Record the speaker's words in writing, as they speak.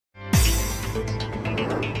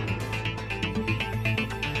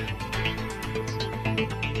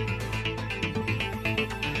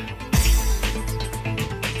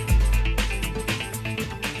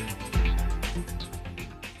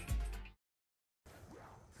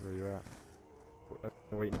Where you at?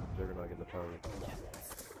 I'm waiting for Juggernaut to get the target.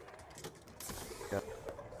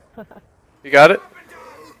 Yeah. You got it?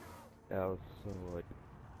 Yeah, I was so like,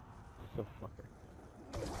 so fucking.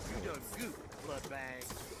 You done good, blood bag.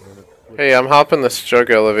 Hey, I'm hopping this jug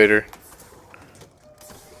elevator.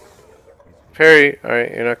 Perry,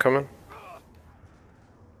 alright, you're not coming?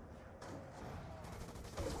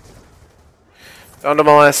 Down to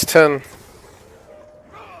my last 10.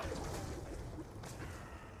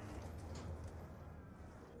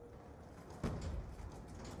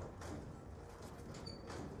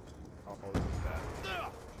 I'll hold that.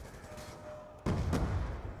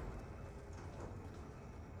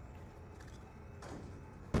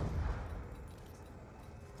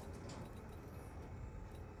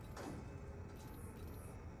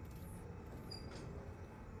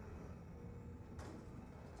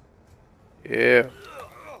 Yeah.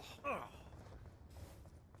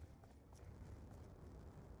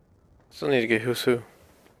 Still need to get who's who.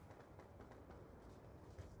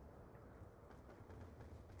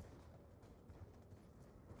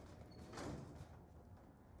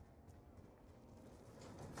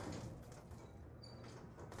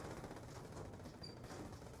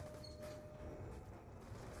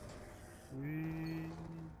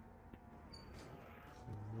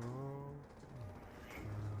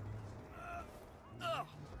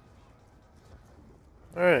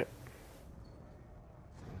 Alright.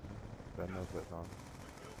 Ben knows that song.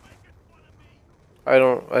 I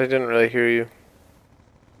didn't really hear you.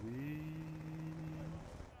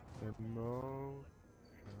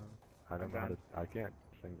 I don't know how to, I can't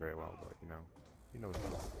sing very well, but you know the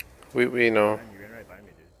song. We know. Man, you ran right by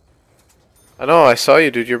me, dude. I know, I saw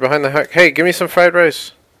you, dude. You're behind the hack. Hey, give me some fried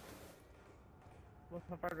rice. What's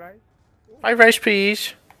my fried rice? Fried rice,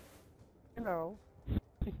 please. Hello.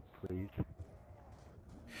 Please.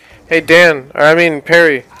 Hey, Dan. Or I mean,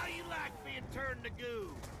 Perry. How you like being turned to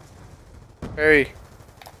goo? Perry.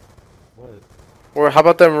 What? Or how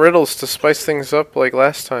about them riddles to spice things up like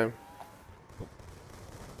last time?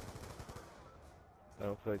 I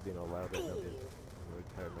don't feel like being allowed right now, dude. I'm really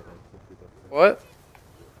tired, man. What?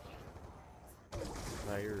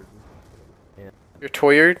 Tired. And You're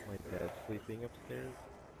tired? my dad's sleeping upstairs,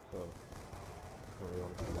 so I don't really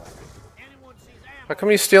want to come back. Anyone sees How come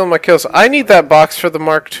you stealing my kills? I need that box for the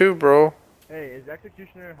Mark II, bro. Hey, is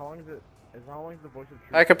Executioner, how long is it? How long is the voice of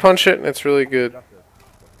truth? I could punch it and it's really good. Justice.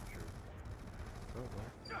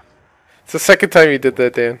 It's the second time you did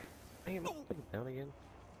that, Dan. Down again?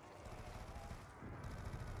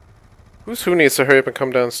 Who needs to hurry up and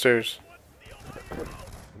come downstairs?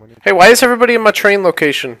 Hey, why is everybody in my train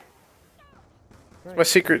location? It's my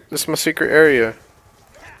secret. This is my secret area.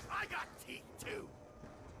 I got teeth too.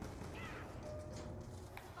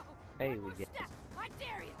 Hey, we get. I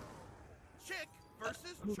dare you. Chick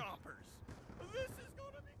versus chompers. This is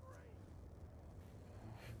gonna be great.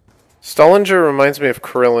 Stollinger reminds me of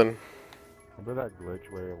Krillin. Remember that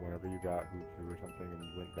glitch where whenever you got who's who or something and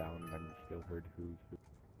you went down and then you still heard who's who?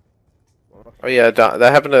 Oh yeah, that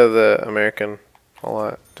happened to the American a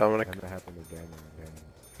lot, Dominic. And that happened to Daniel and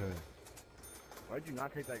Daniel. Why'd you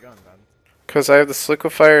not take that gun, Ben? Because I have the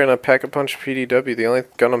Sliquifier and a Pack-a-Punch PDW. The only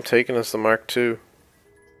gun I'm taking is the Mark II.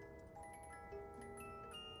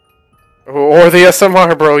 Or the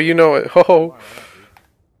SMR, bro. You know it. Ho!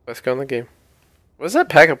 Best gun in the game. What is that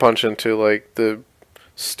Pack-a-Punch into? Like the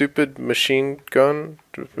stupid machine gun?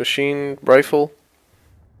 Machine rifle?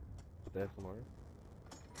 The SMR?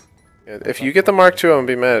 Yeah, if you get the Mark II, I'm gonna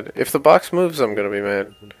be mad. If the box moves, I'm gonna be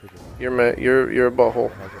mad. You're mad. You're a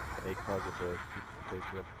butthole.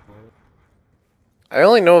 I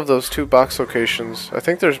only know of those two box locations. I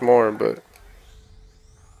think there's more, but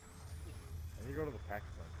And you go to the pack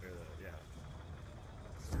punch,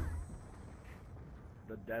 yeah.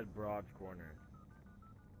 The dead broad corner.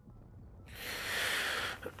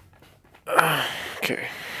 okay.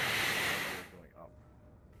 Going up.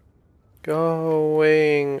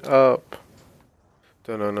 Going up.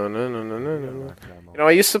 No. You know,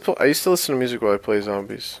 I used to listen to music while I play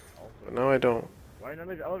zombies, but now I don't. Why none of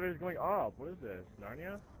these elevators going up? What is this?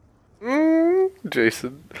 Narnia?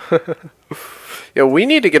 Jason. Yeah, we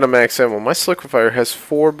need to get a max ammo. My Sliquifier has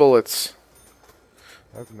 4 bullets.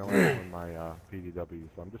 I have no ammo in my PDW,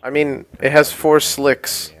 so I'm just. I mean, it has 4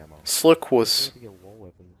 slicks. Slick was.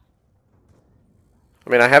 I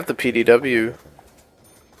mean, I have the PDW.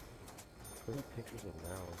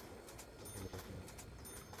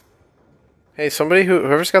 Hey, somebody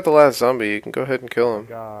whoever's got the last zombie, you can go ahead and kill him. I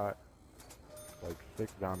got like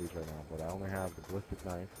 6 zombies right now, but I only have the ballistic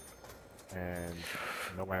knife and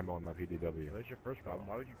no ammo in my PDW. That's your first problem.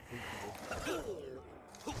 Why would you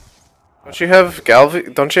take Don't you have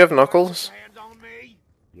Galvi? Don't you have Knuckles?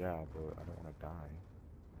 Yeah, but I don't want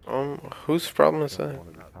to die. Whose problem is that? One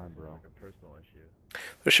at a time, bro. Like a personal issue.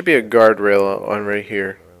 There should be a guardrail on right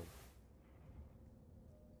here.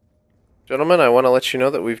 Gentlemen, I want to let you know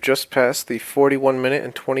that we've just passed the 41-minute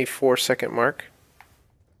and 24-second mark.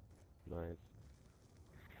 Nice.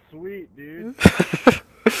 Sweet, dude.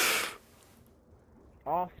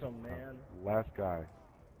 Awesome, man. Last guy.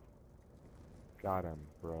 Got him,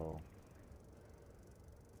 bro.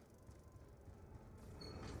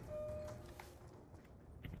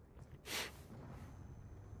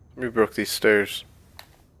 We broke these stairs.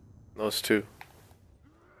 Those two.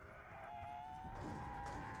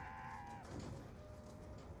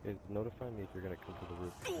 Hey, notify me if you're gonna come to the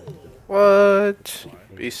roof. What?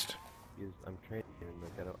 Beast. I'm training him.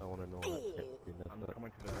 Like, I want to know. I'm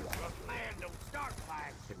coming to the roof.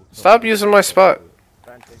 Stop using my spot.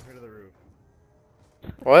 Ben, take her to the roof.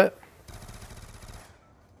 What?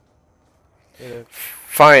 Yeah.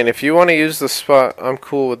 Fine, if you want to use the spot, I'm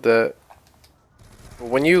cool with that. But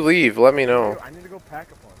when you leave, let me know. I need to go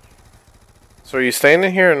pack a punch. So are you staying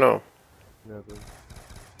in here or no? Never.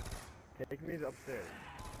 Take me upstairs.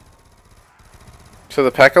 To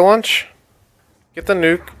the pack-a-lunch? Get the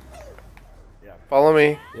nuke. Yeah. Follow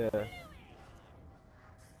me. Yeah.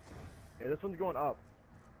 Hey, this one's going up.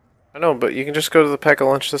 I know, but you can just go to the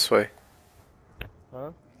pack-a-lunch this way.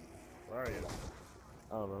 Huh? Where are you?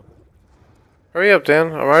 I don't know. Hurry up,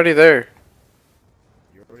 Dan. I'm already there.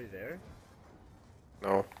 You're already there?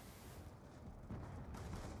 No.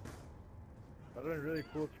 That would have been really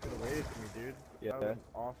cool if you could have waited for me, dude. Yeah. That would have been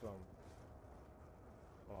awesome.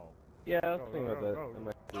 Oh. Yeah, I was Go, thinking go, about that. go, I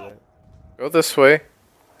might do that. Go this way.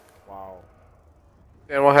 Wow.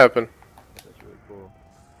 Dan, what happened? That's really cool.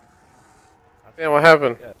 Dan, what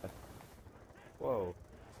happened? Yeah. Whoa.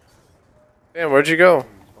 Dan, where'd you go?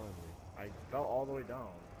 I fell all the way down.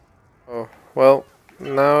 Oh, well,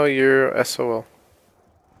 now you're SOL.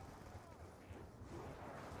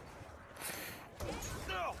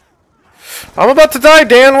 I'm about to die,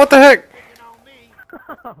 Dan. What the heck?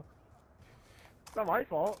 It's not my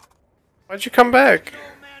fault. Why'd you come back?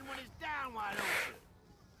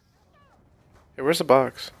 Hey, where's the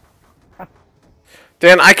box?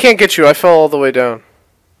 Dan, I can't get you. I fell all the way down.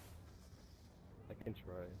 I can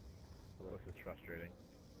try. This is frustrating.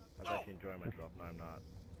 I was actually enjoying myself, now I'm not.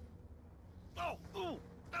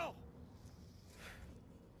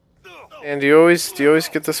 And do you always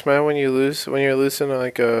get this mad when you lose when you're losing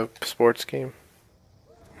like a sports game?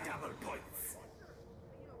 Thanks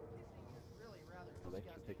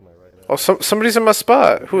for taking my right Oh, somebody's in my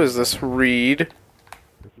spot. Who is this? Reed.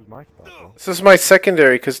 This is my spot, bro. This is my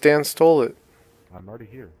secondary because Dan stole it. I'm already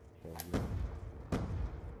here. So, you know. What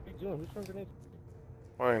are you doing? Who's throwing grenades?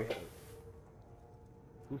 Fine.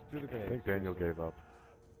 Who's threw the grenade? I think Daniel gave up.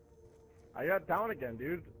 I got down again,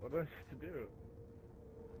 dude. What do I have to do?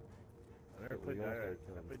 I never Well, played you gotta Dire. start I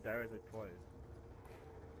killing. played Dire like twice.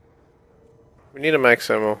 We need a max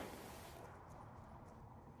ammo.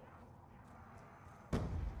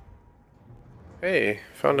 Hey,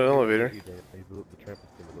 found an elevator. He blew up the tramp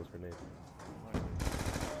system with those grenades.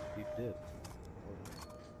 He did.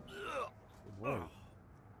 What?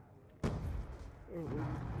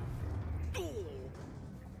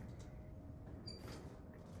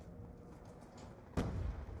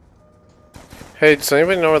 Hey, does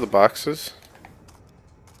anybody know where the box is?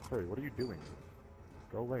 Sorry, what are you doing?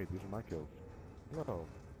 Go away, these are my kills. No,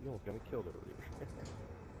 you almost got me killed earlier.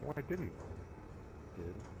 No, I didn't.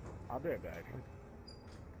 Did. I'll be right back.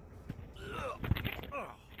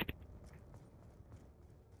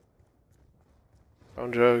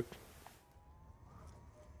 Found Jug.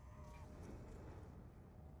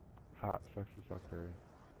 Hot, sexy sucker.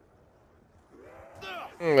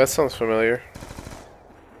 That sounds familiar.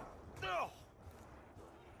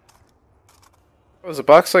 Oh, is the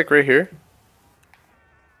box like right here?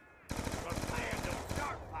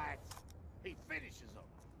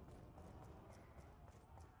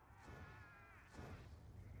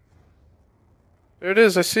 There it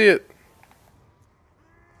is, I see it.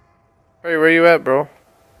 Hey, where you at, bro?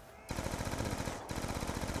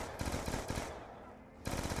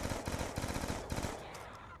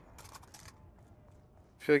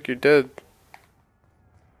 I feel like you're dead.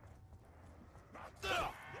 You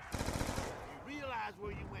realize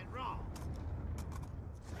where you went wrong.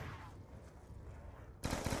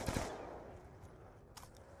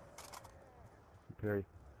 Perry.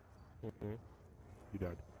 You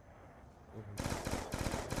died.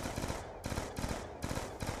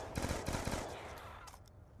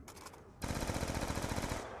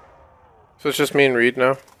 So it's just me and Reed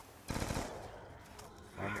now?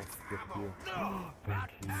 gift to you. No!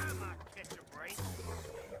 Thank you. Time I catch a break.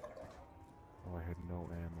 Oh, I had no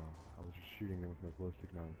ammo. I was just shooting them with my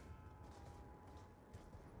ballistic knife.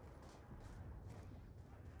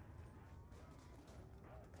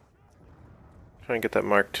 Trying to get that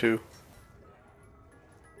Mark II. Don't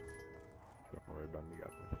worry about me, we got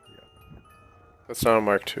this. We got this. That's not a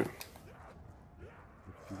Mark II. If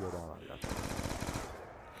you go down, I got this. If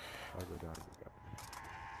I go down, you got this.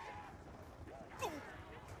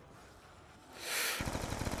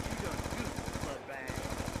 You done goofed, bloodbag.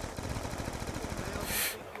 Who the hell do you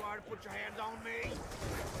think you are to put your hands on me?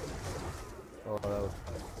 Oh, that was...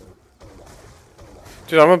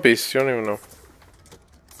 Dude, I'm a beast. You don't even know.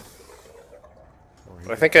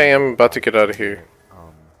 Oh, I think I am about to get out of here.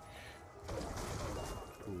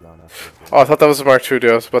 Cool down after this. Oh, I thought that was a Mark II,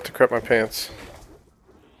 dude. I was about to crap my pants.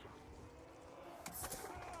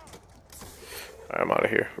 Alright, I'm out of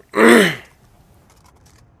here.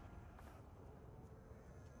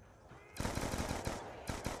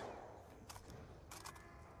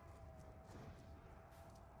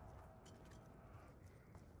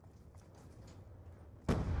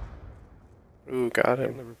 Ooh, got Get in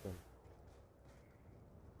him. the roof then.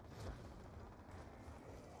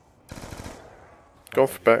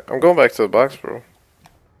 I'm going back to the box, bro.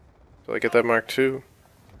 Till I get that Mark II. Then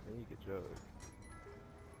you get jugged.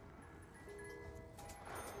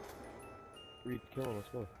 Reed, kill him, let's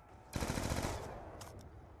go.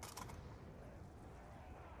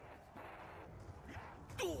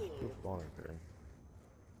 Still spawning there.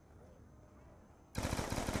 You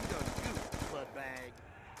done goofed, bloodbag.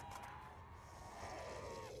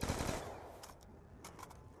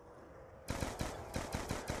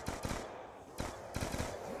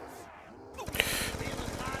 Feeling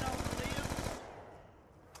light on the limbs?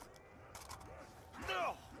 No!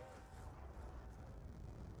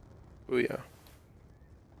 Ooh, yeah.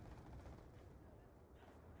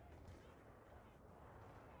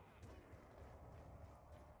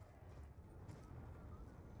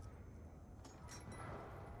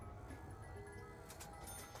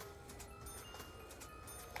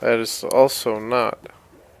 That is also not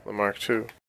the Mark II.